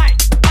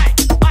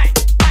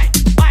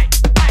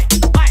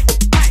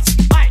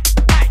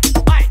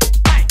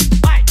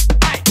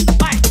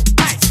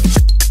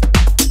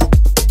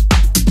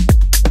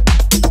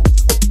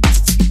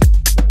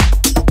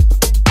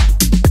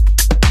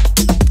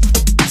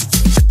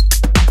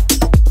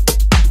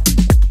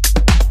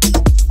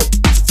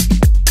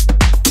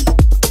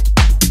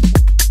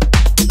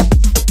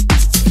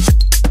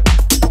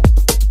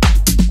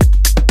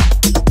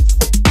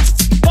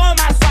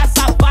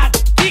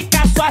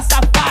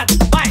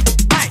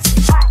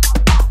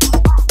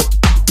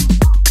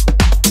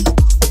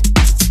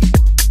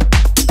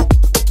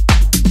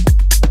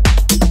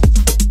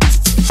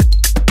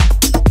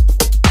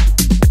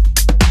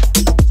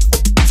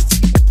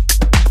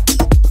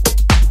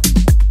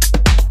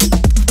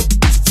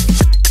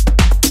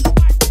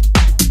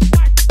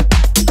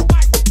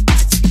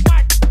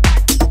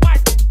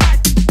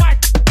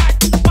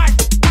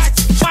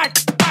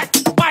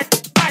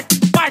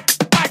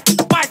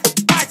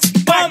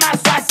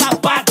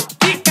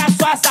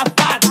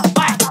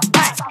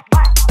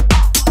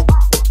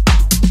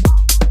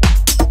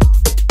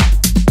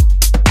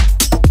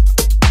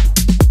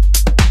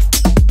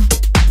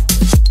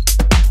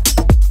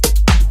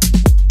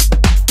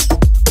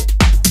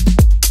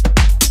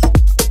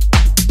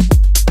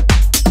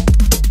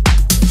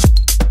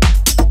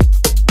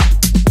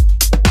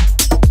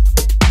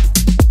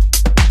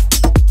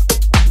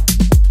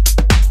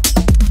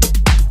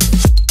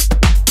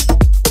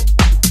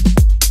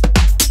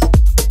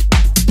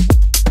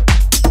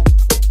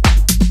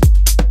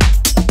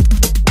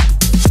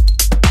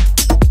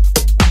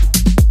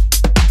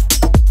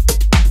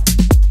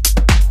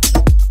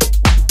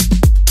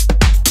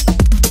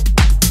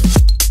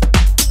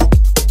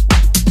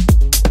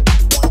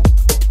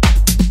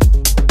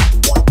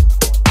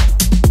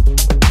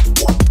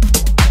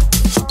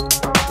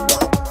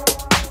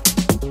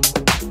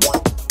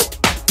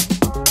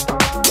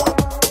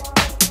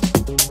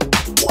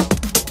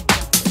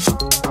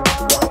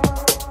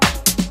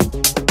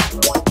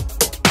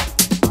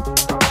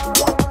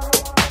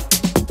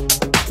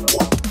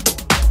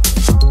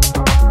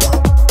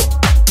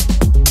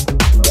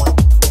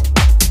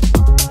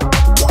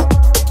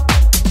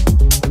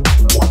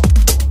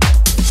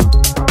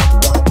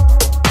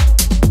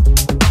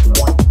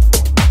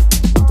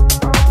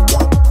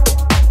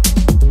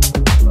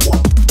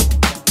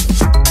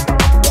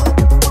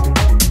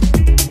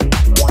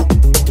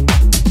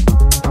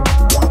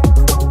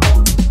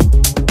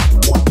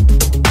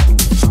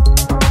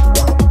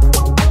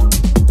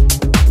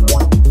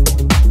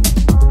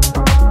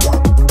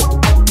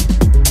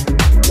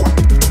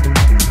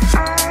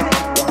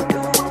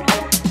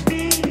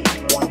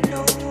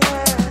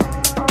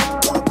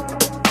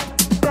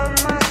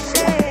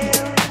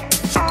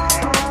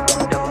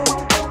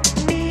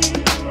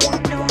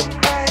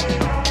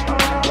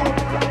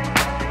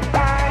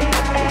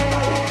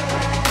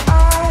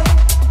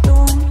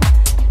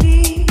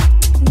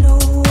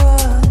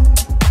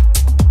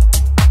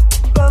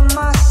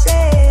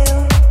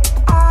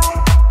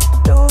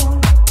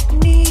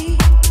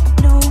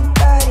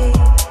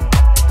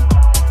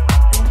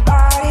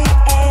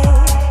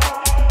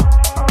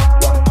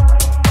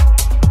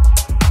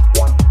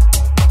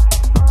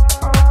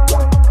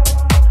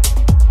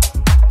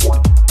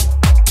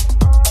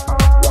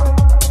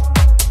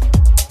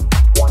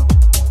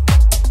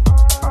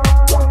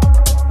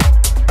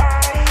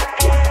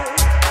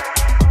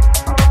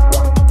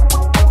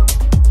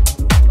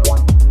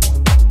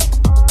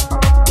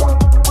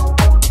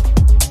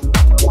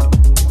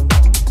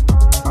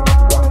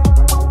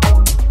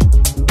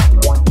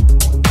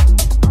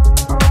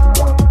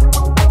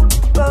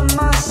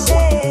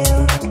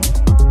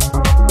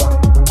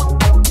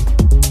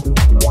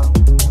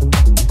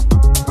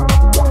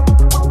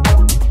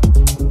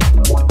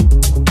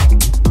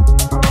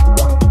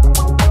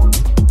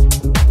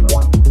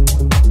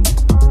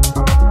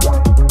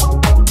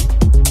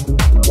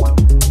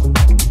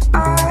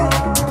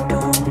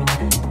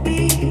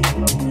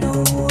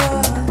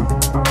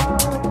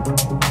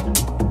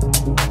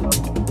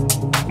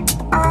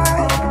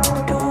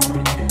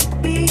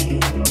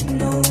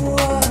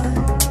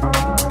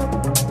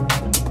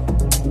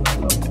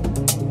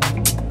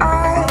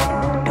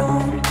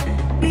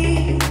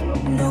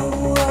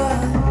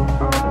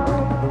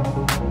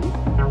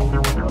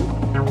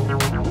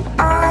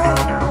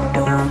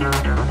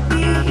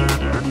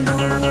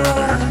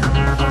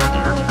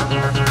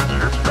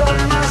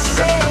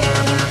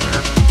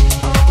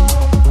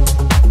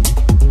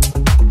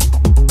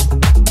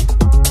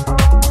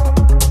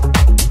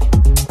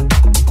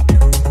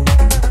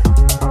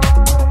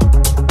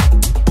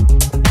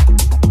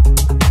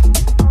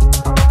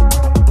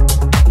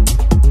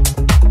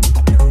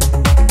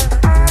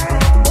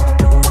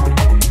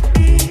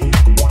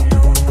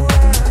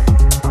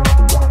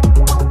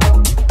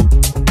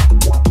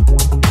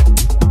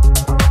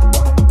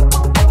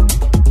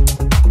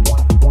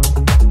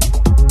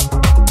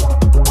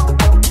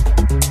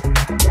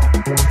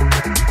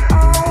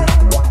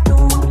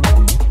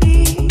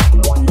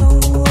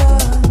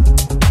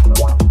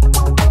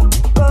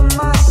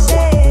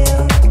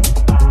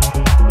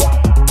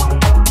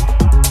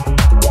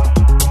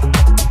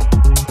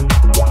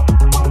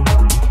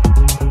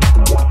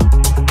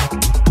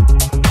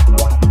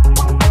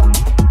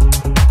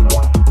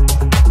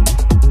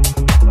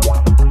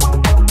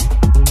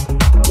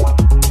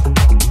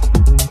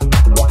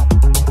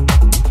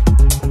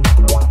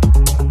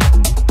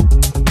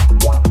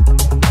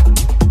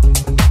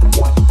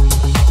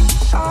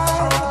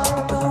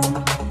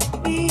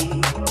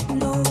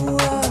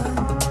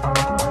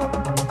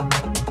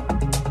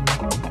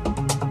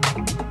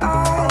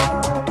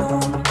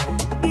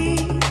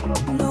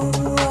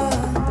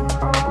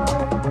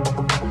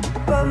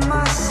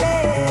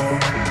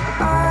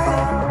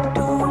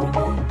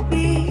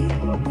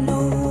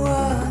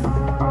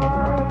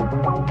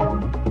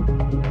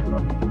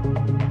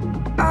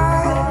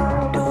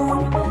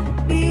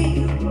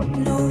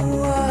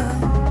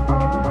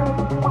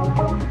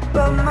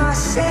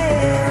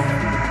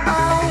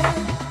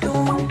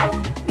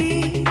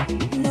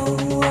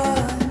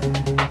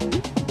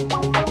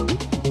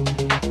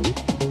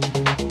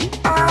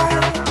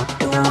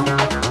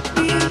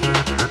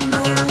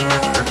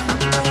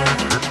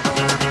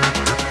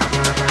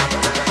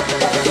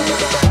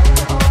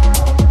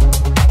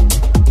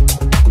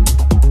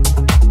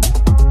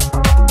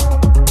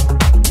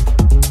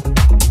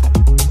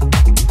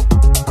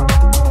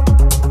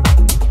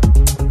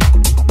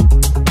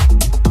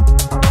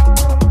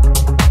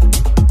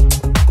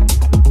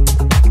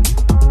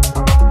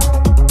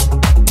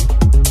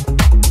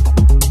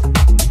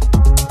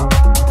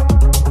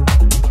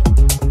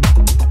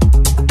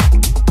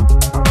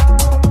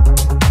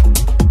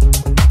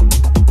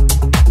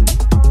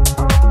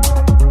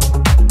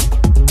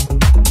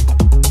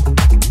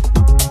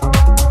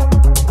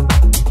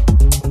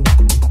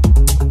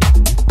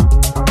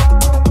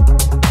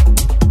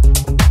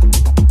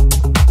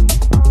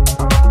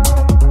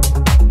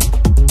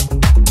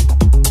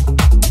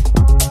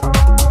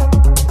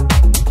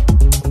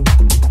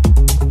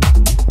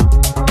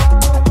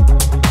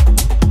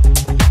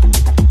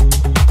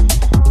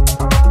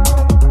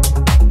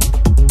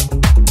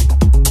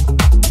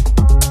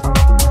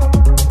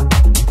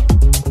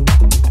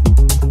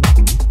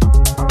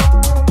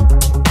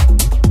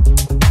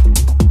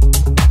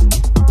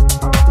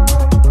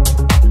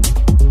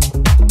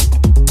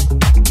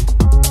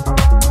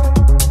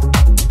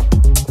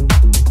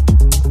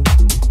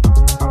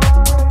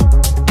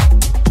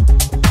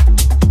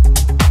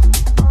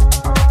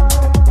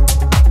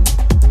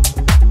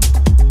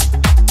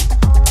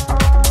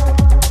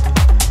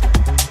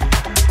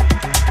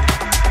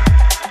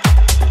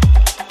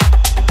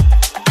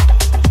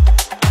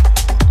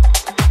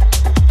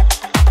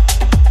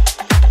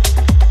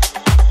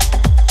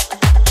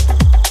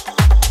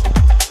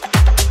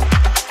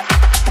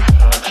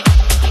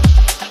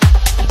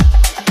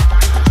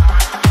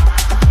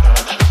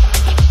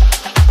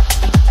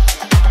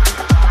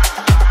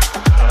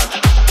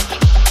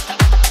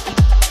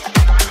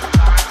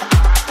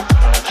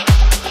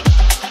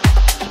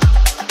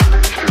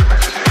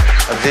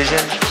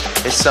 vision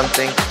is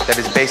something that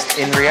is based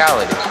in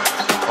reality,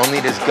 only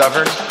it is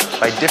governed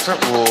by different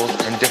rules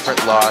and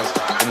different laws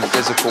in the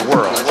physical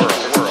world.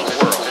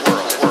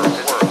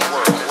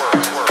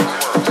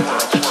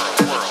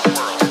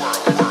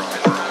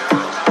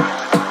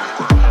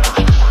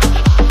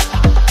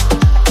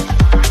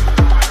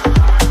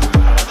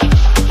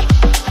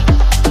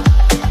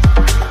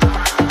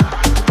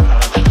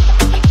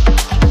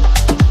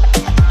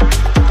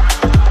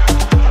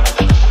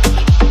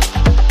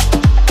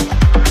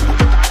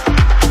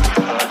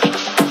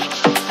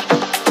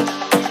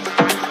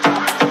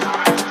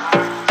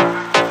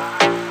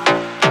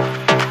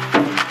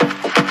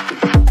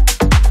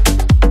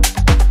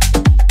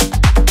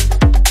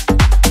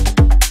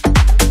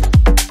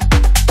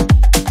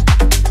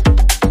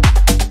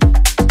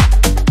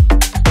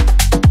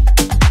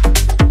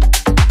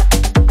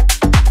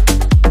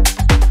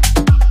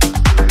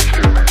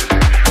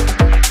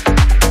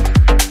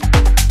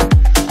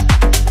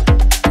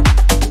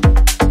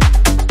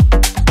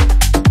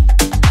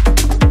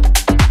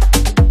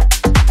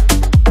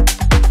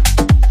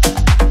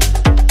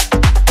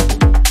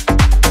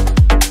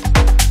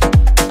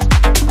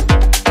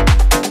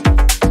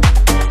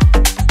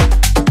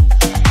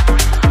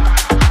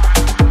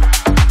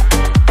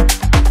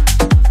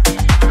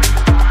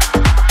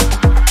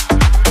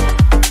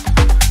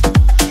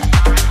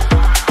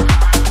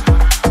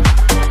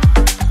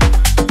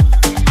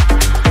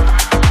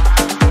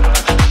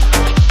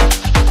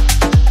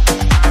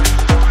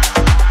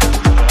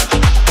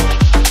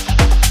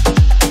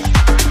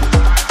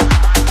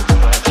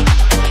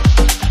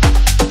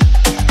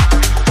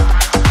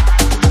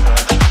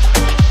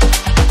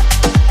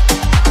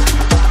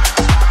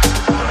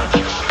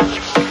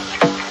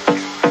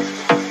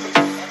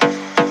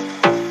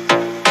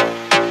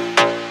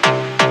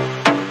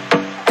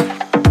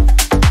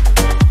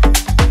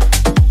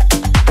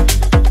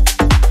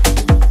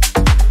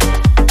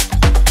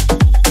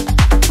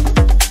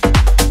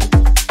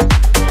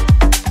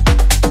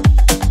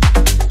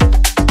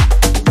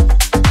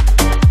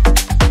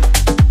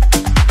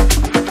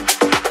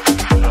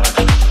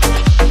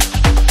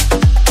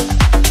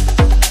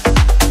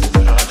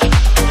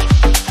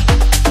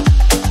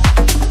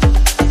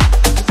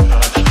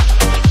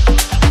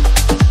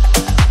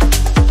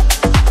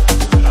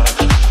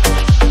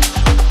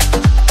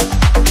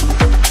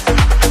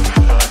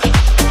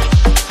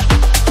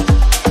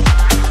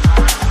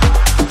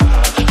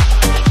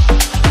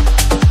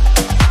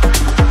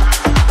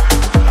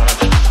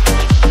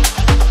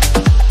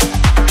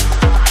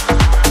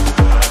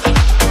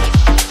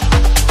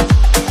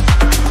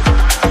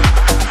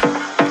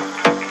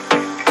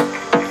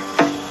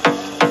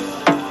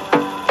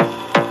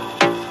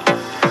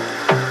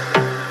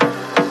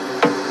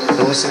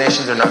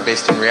 Imaginations are not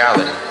based in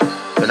reality.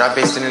 They're not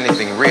based in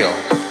anything real.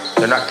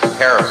 They're not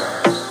comparable.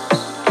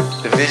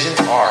 The visions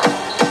are.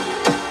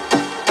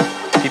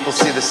 People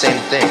see the same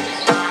things.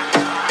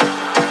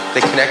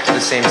 They connect to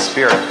the same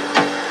spirit.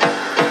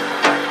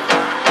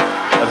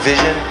 A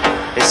vision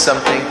is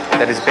something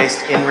that is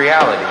based in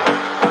reality,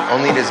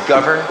 only it is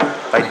governed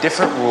by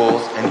different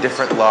rules and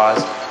different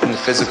laws in the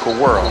physical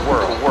world.